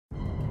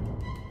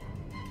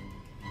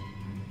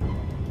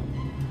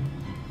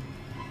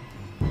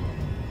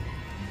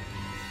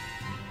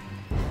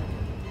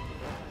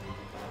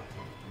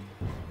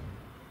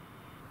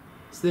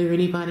Is there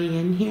anybody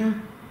in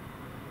here?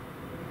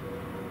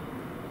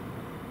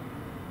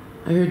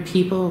 I heard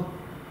people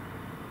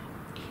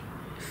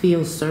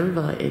feel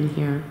Serva in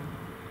here.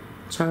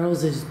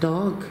 Charles's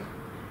dog.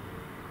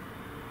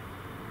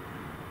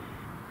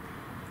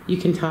 You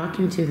can talk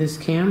into this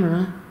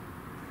camera.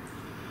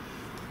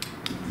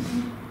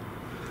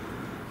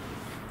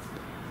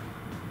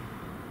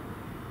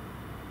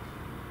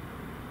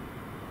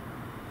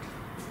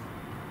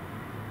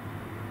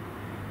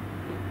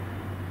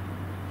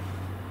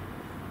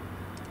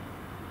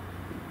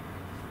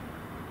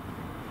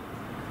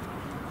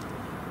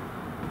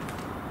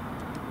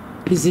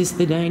 Is this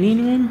the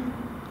dining room?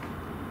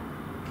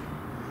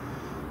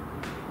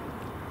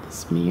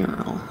 This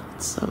mural,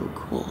 it's so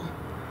cool.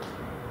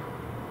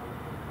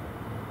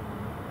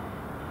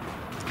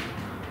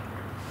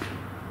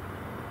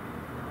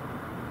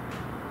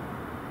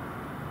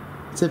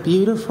 It's a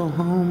beautiful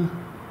home.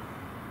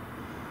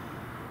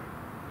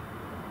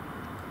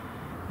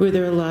 Were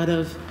there a lot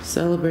of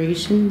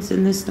celebrations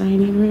in this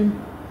dining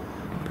room?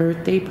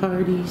 Birthday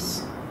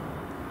parties?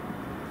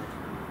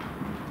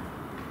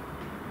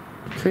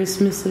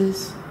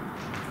 Christmases?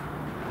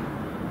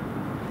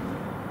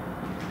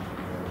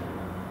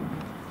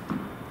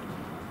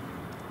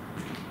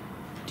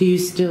 Do you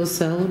still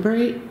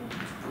celebrate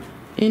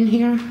in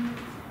here?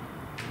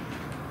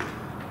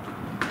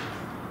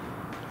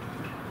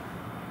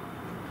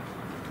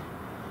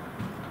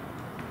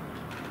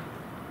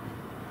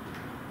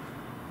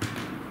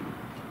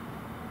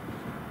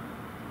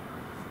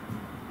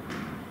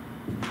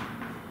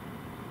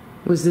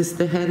 Was this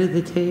the head of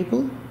the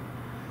table?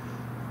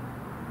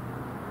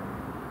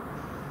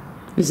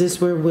 Is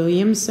this where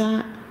William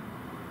sat?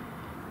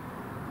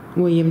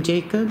 William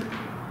Jacob?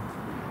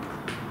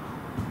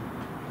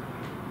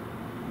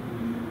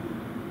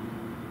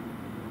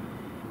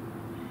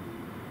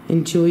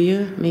 And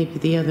Julia, maybe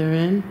the other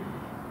end?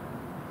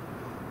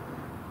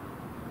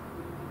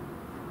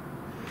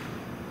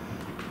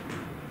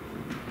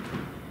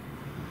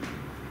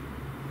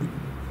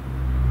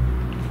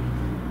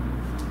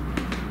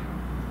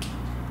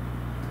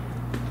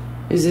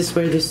 Is this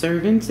where the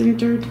servants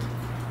entered?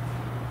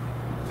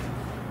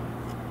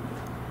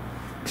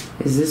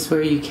 Is this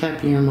where you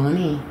kept your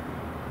money?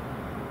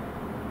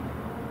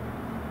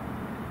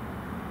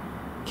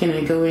 Can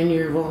I go in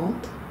your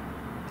vault?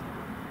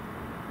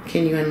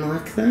 Can you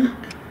unlock that?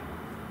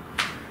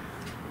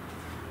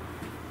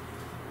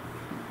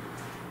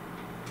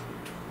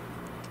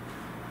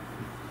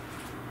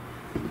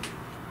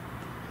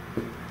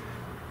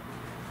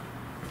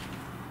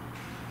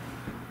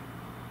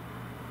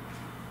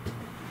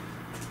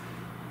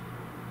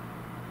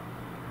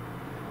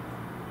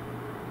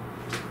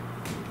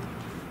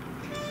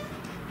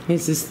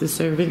 Is this the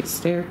servant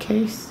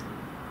staircase?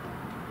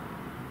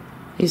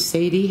 Is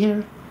Sadie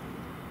here?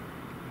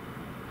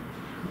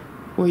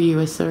 Were you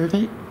a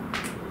servant?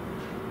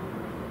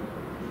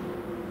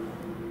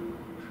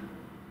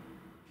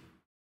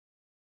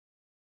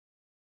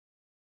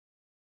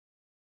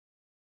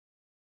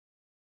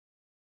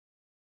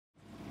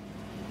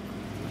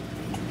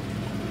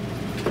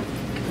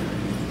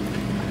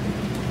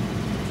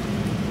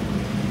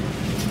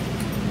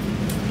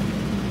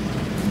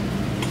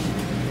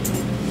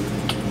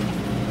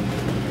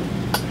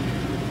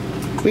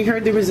 We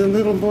heard there was a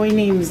little boy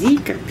named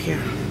Zeke up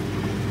here.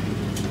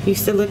 He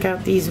used to look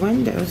out these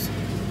windows.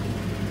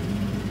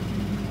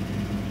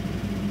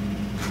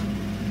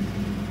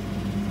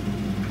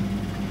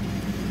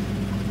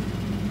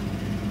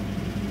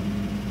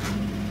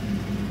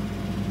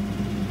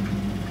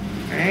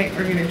 Alright,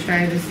 we're going to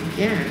try this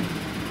again.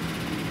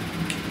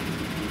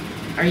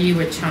 Are you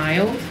a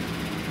child?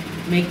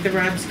 Make the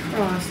rods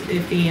cross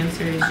if the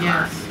answer is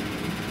yes.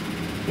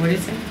 What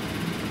is it?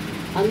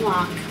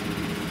 Unlock.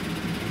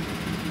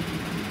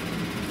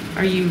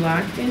 Are you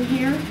locked in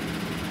here?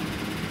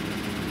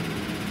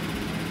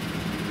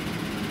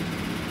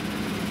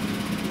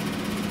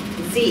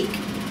 Zeke,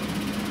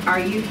 are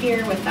you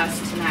here with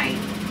us tonight?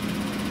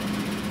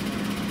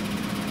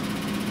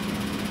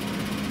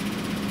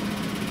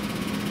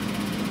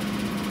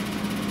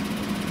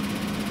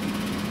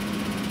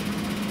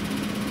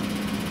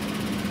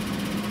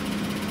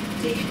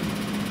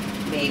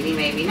 Maybe,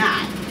 maybe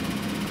not.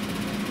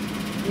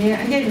 Yeah,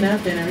 I get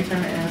nothing every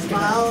time I ask him.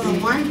 Well, the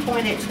one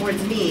pointed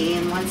towards me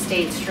and one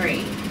stayed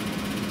straight.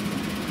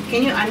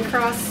 Can you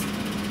uncross?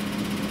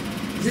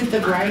 Is it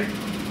the right?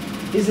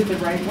 Is it the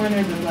right one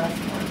or the left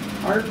one?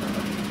 Harper.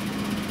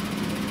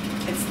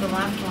 It's the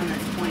left one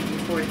that's pointing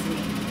towards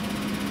me.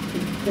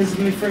 Because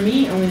for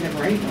me, only the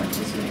right one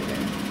is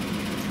moving.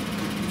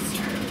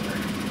 Start over.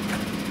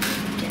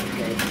 Get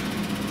good.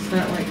 It's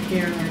not like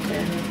here or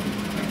there.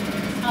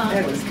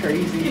 That was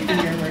crazy.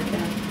 Here or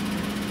there.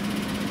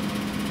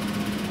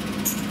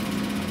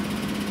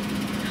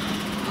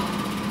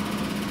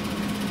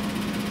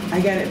 I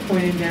got it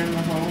pointed down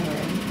the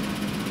hallway.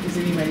 Does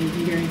anybody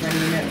hear anybody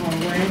in that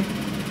hallway?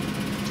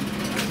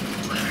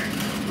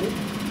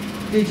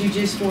 Did you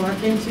just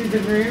walk into the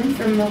room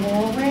from the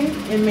hallway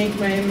and make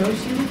my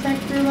emotion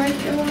detector light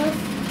go off?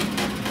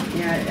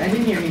 Yeah, I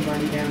didn't hear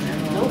anybody down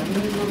that hall. Nope,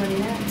 there was nobody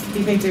there. Do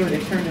you think they would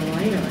have turned the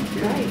light on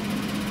too? Right.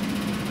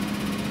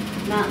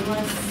 Not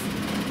unless,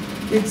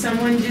 Did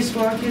someone just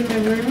walk in the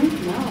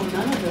room? no,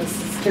 none of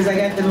this is. Because I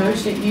got the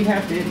motion, you'd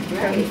have to come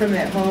Right. from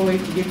that hallway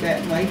to get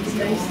that light. It's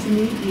nice to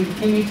meet you.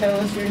 Can you tell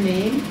us your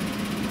name?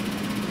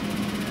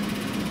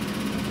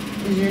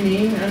 Is your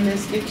name on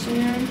this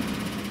dictionary?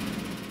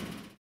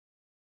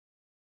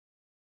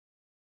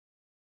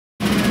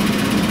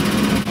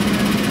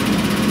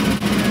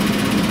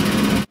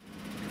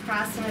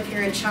 Cross them if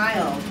you're a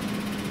child.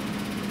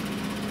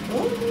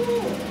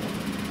 Ooh.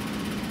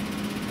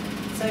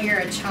 So you're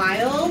a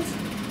child?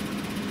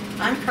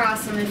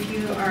 Uncross them if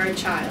you are a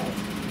child.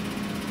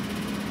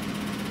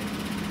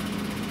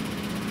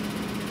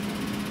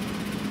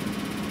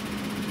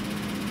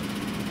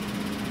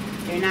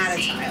 You're not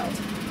a child.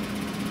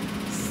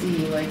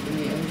 Sea, like in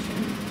the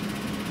ocean.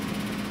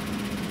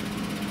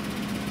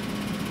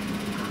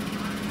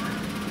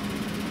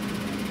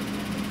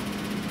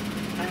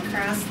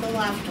 Uncross the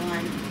left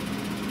one.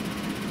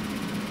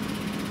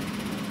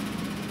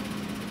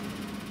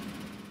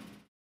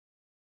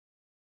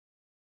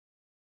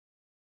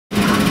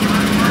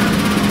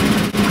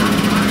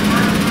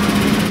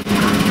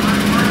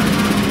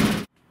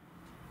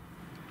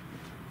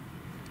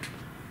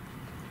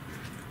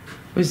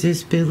 Was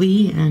this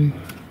Billy and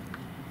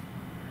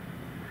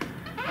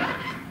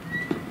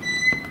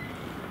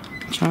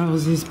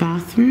Charles's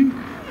bathroom?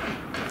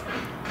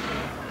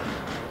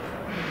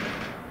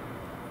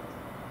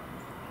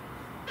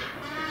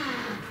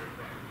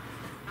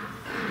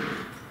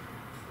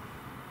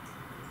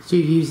 Do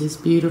you use this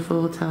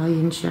beautiful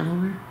Italian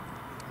shower?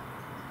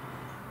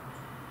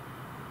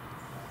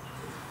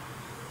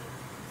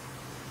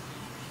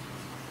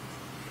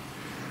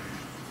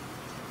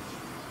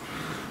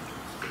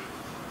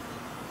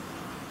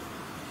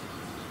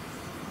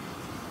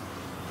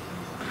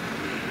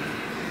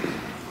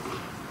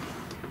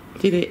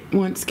 Did it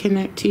once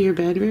connect to your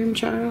bedroom,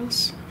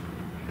 Charles?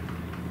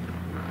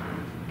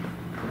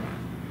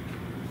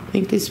 I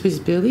think this was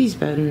Billy's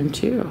bedroom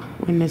too,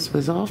 when this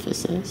was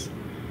offices.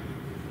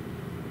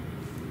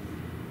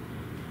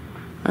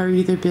 Are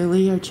either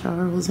Billy or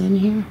Charles in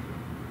here?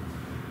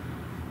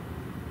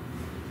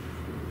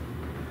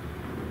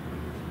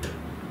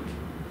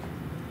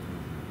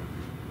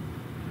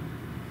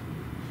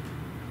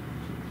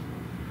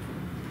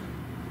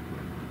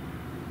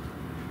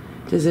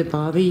 Does it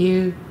bother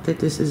you that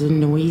this is a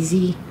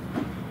noisy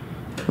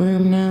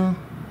room now,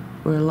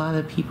 where a lot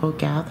of people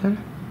gather?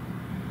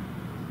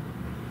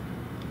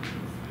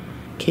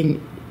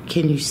 Can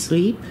you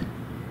sleep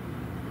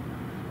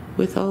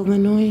with all the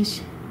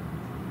noise?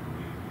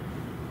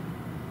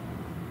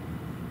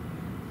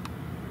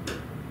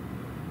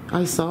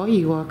 I saw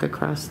you walk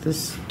across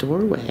this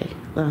doorway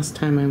last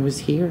time I was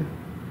here.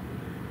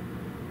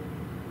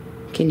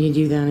 Can you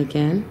do that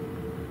again?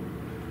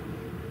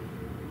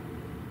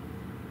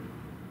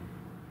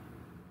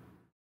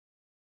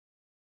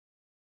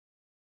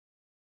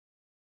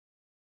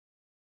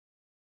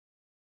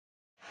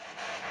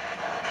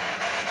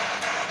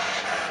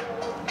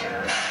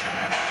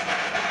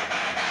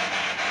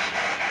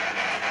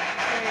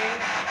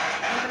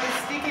 I'm gonna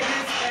stick it in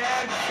this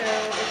bag so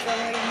it's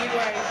only you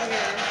right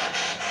here.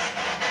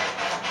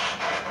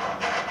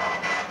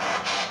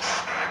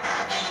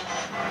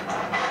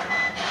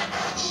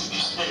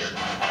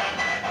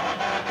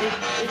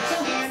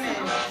 It's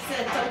Shannon.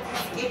 Said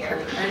don't be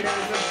scared. I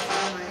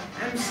know,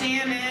 I'm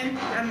Shannon.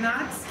 I'm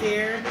not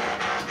scared.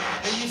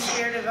 Are you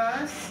scared of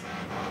us?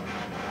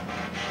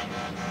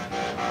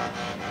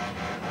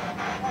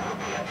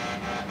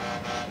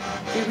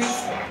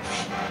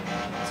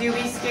 Do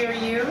we scare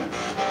you?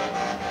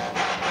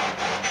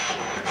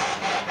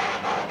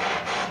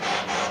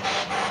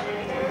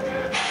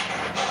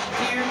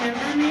 Do you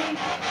remember me?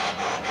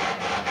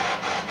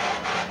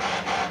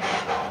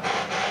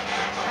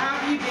 How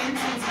have you been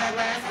since my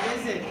last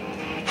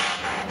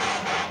visit?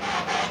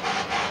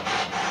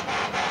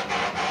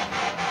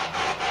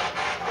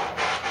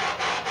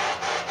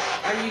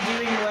 Are you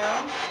doing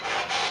well?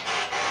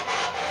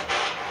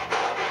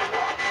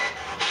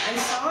 I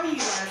saw you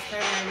last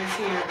time I was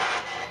here.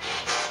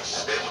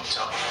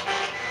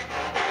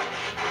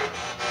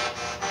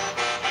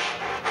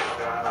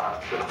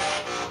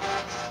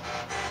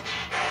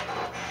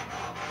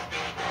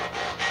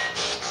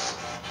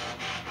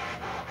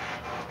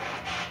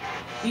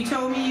 You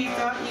told me you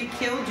thought you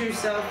killed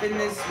yourself in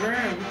this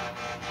room.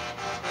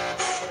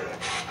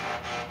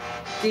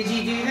 Did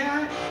you do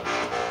that?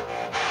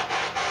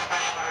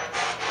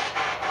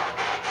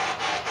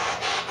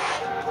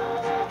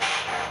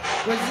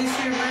 Was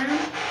this your room?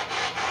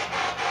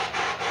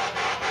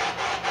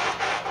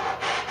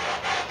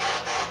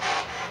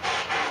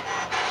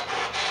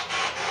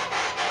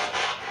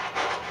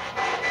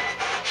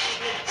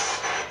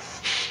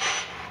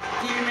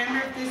 Do you remember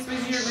if this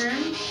was your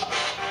room?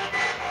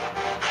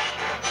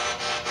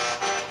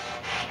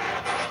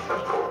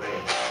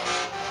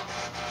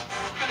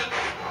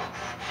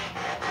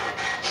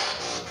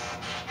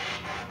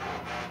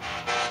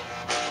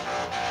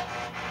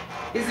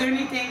 Is there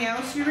anything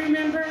else you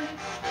remember?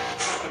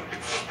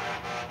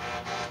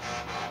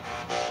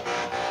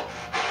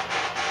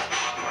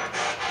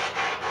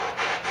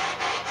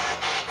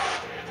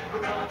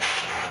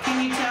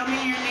 Can you tell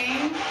me your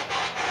name?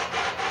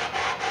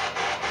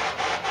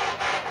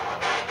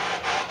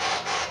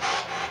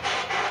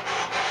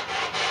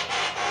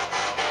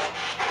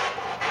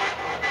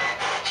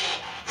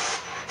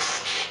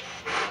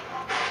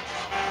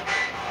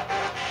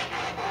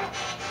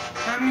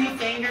 How many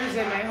fingers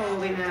am I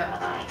holding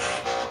up?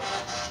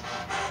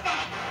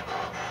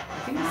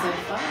 I think I said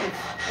 5.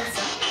 That's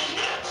it.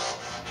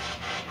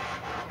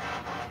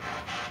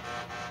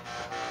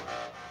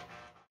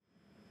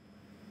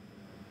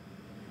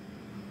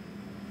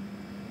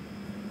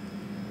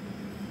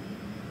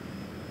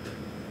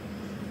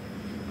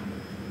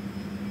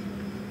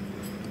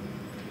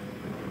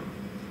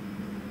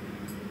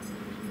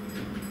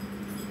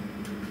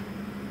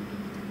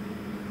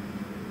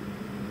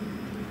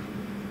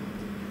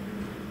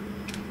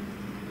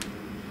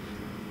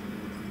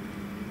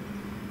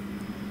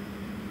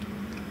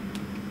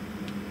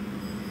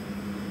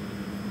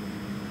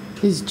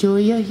 Is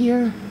Julia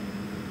here?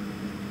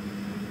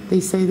 They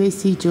say they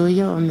see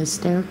Julia on the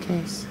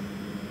staircase.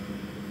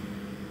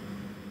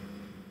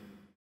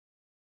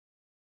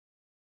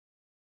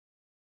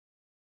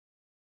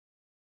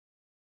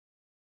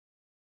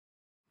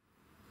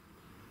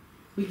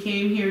 We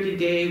came here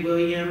today,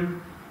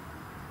 William,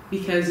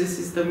 because this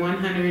is the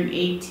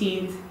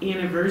 118th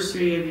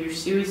anniversary of your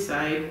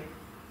suicide.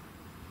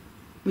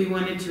 We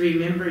wanted to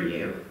remember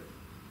you.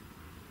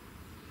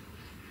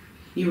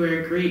 You were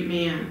a great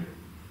man.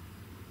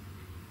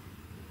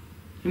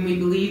 And we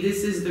believe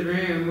this is the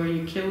room where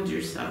you killed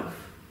yourself.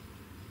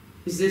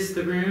 Is this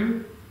the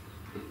room?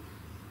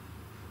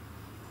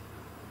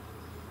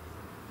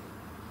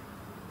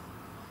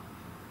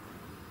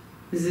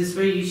 Is this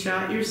where you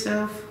shot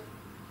yourself?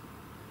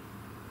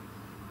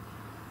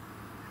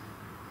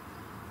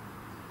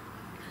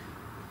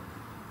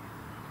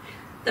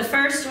 The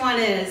first one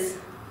is.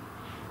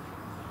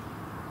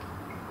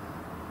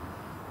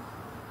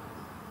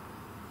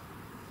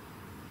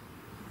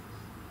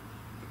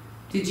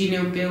 Did you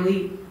know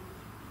Billy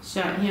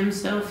shot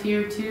himself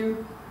here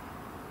too?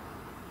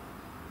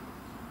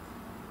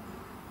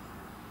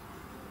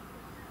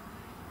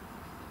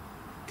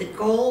 The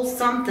goal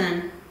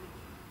something.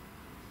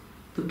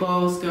 The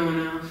ball's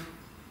going off.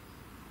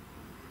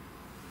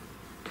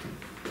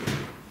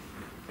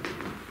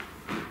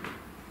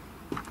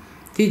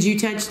 Did you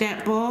touch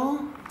that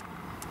ball?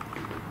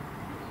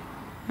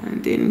 I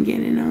didn't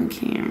get it on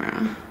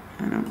camera,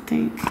 I don't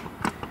think.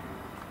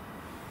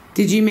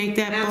 Did you make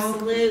that ball?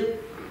 Absolute.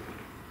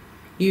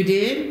 You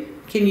did?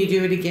 Can you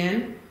do it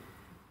again?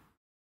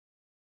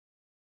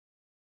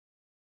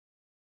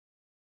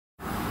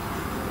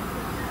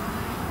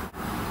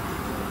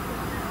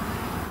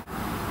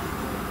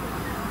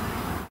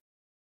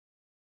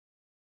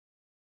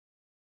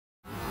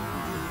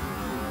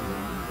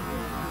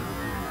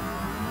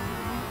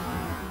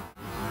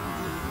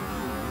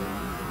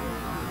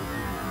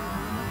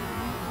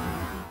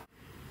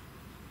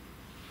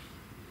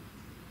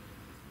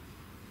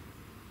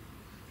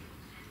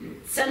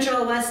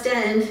 Central West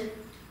End.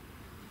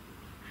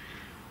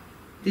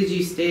 Did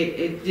you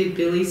stay, did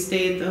Billy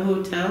stay at the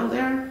hotel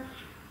there?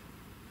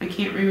 I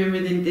can't remember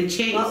the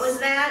Chase. What was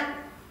that?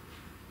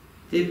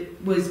 Did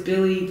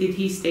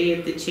he stay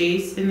at the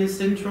Chase in the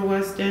Central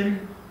West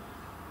End?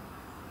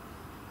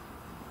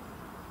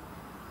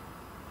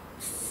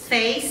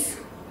 Face.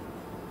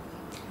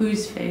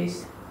 Whose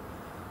face?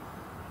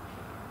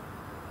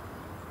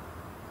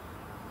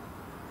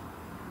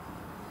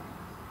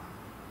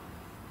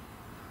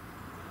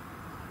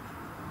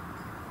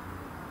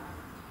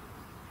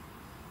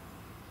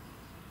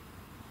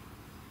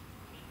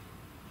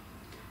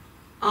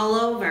 All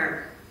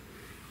over.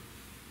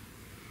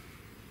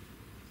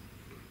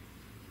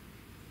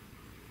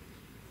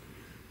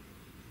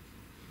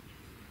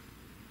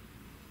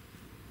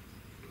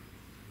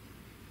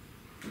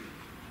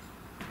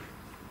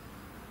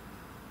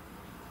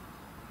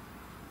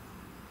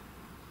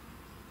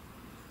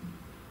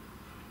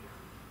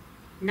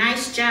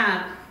 Nice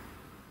job.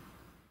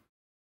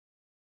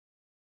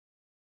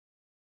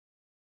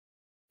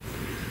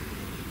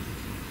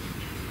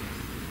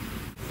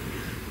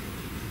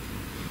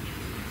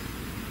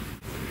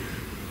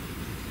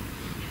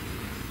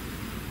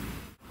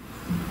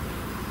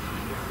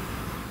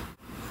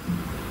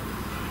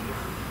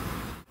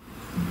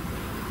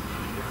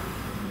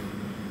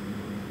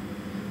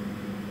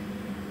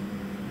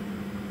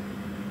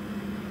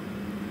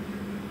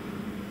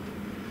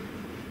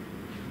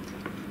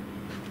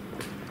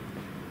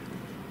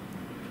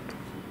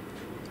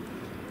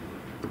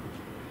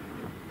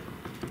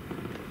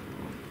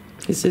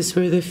 Is this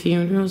where the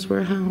funerals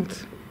were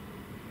held?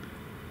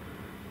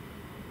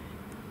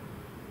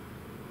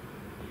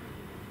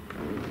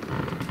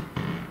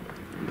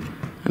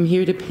 I'm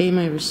here to pay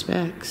my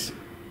respects.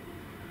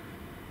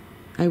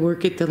 I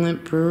work at the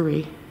Lemp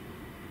Brewery.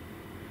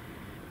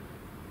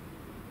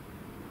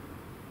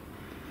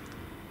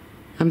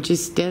 I'm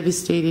just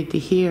devastated to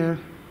hear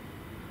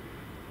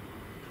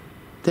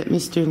that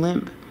Mr.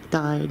 Lemp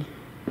died.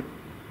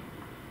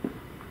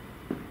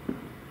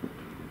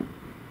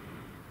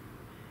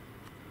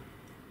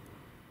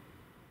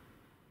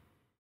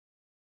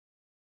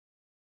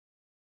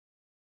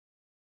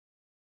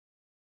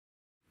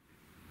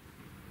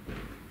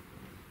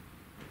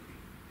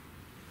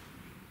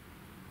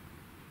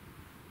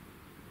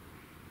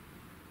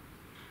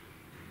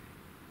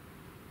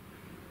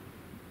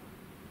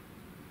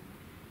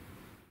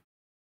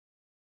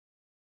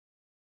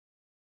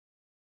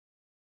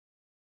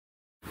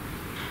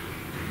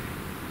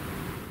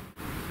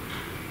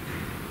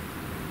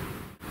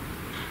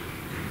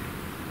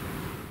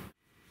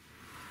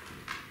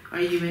 Are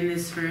you in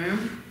this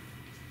room?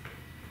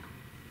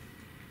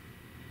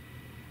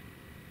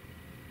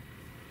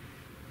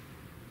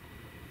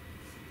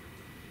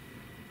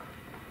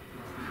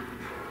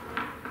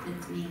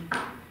 It's me.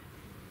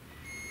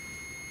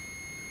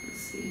 Let's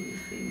see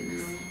if they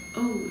know.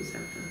 Oh, is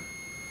that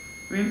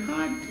the REM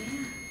pod?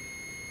 Yeah.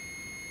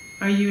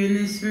 Are you in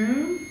this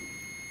room?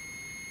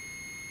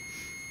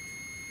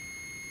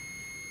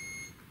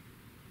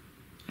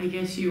 I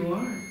guess you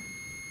are.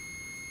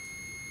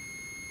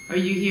 Are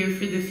you here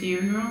for the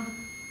funeral?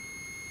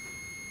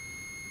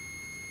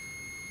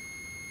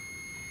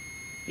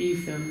 Are you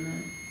filming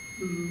that?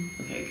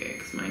 Mm-hmm. Okay, good,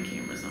 because my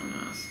camera's on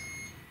us.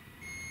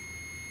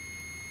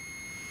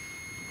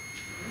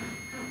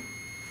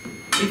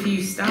 If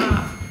you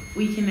stop,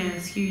 we can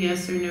ask you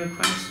yes or no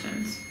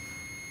questions.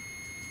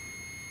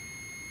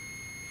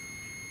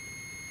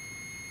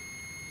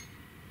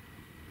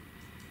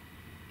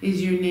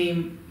 Is your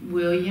name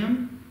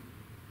William?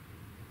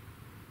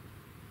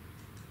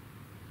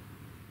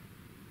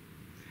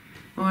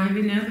 Well, I have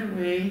another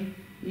way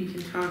you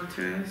can talk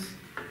to us.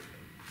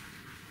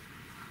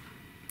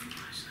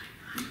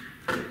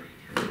 I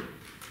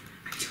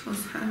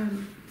chose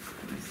him.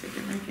 I was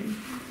thinking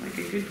like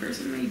a good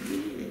person, I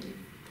did.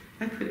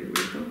 I put it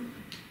wiggle.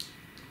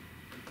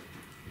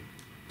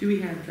 Do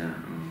we have the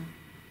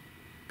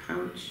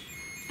pouch?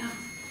 Oh.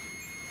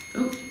 Oh.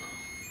 No,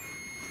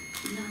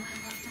 I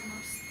left them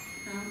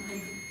upstairs. No, I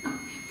left them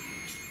upstairs.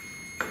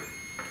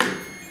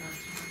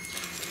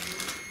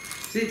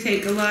 Does it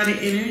take a lot of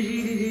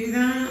energy to do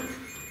that? I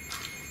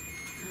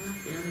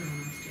left the other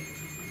one upstairs.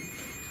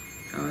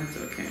 Oh, that's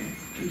okay.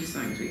 And just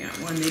as long as we got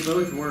one, they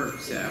both work,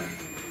 so.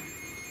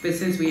 But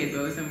since we had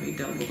both of them, we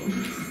doubled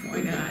them.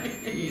 Why not,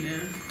 you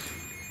know?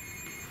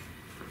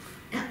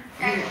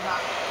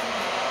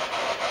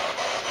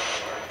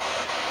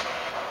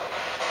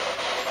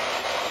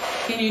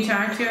 Can you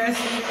talk to us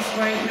in this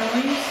white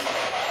noise?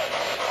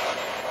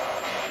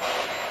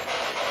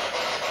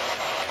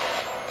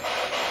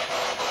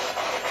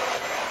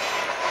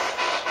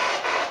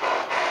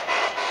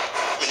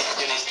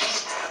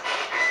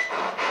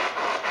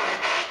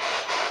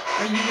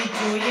 Are you with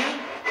Julia?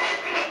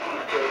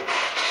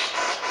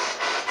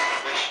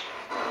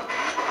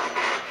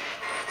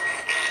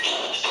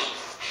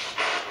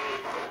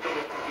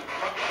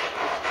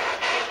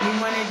 We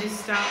wanted to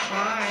stop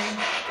by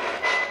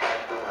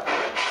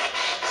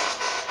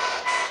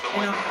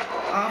and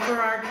offer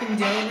our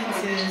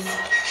condolences.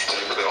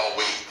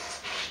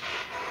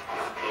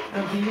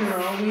 I'll be here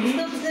all week.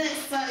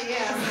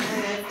 Yeah,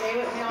 stay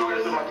with me all week.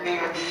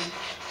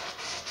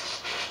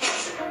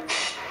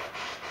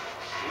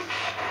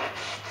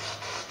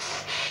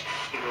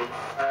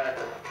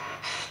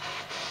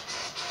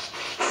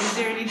 Is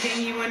there anything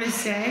you want to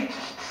say?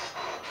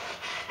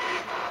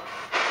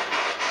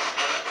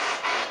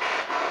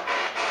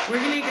 We're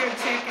going to go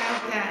check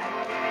out that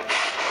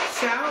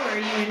shower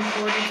you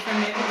imported from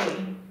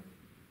Italy.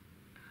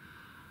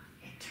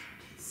 It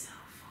turned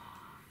itself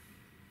off.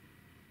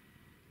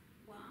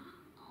 Wow.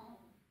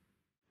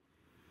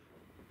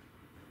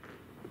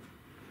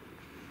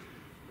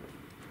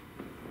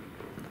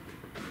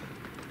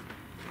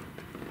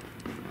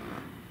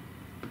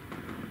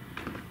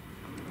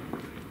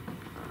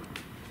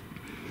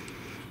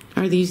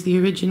 Are these the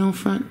original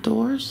front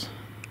doors?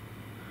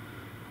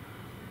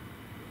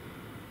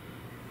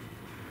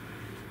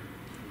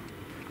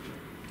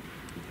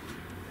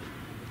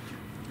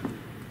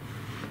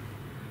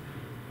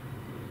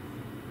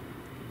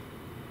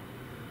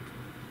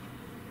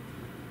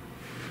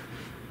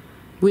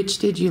 Which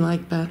did you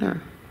like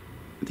better?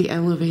 The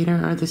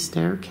elevator or the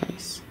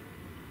staircase?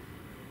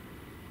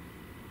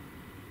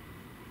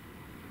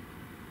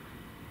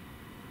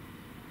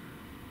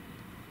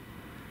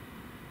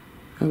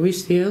 I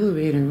wish the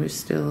elevator was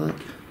still up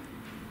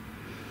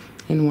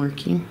and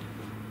working.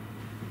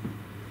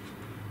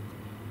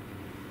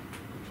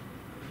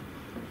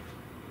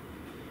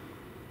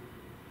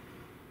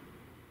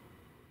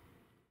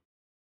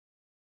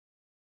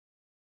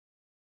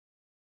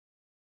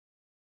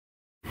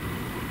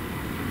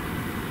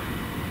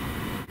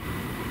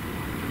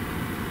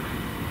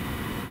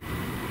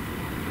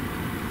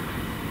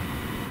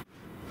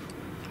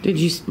 Did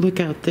you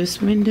look out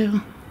this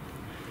window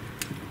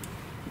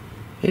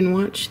and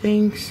watch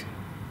things?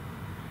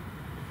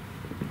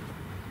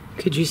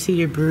 Could you see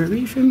your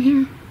brewery from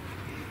here?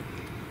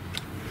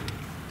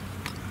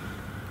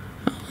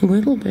 A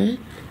little bit.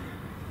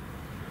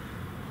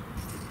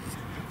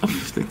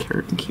 Oh, the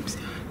curtain keeps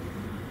going.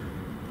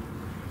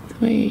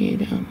 It's way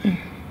down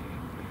there.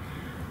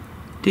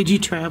 Did you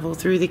travel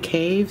through the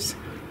caves?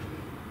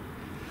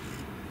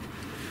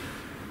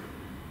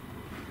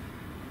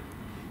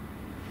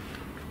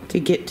 To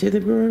get to the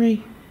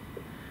brewery?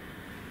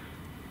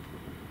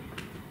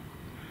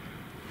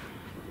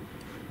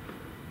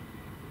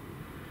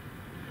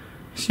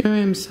 Sure,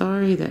 I'm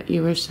sorry that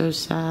you were so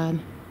sad.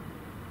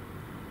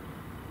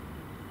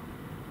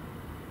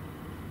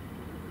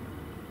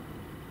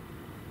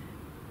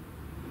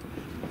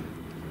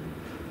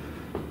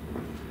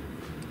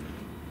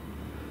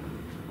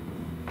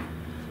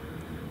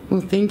 Well,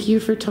 thank you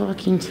for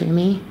talking to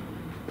me.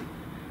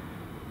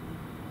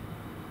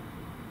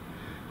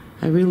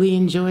 I really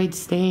enjoyed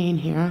staying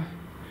here.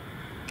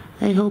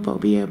 I hope I'll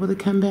be able to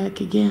come back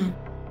again.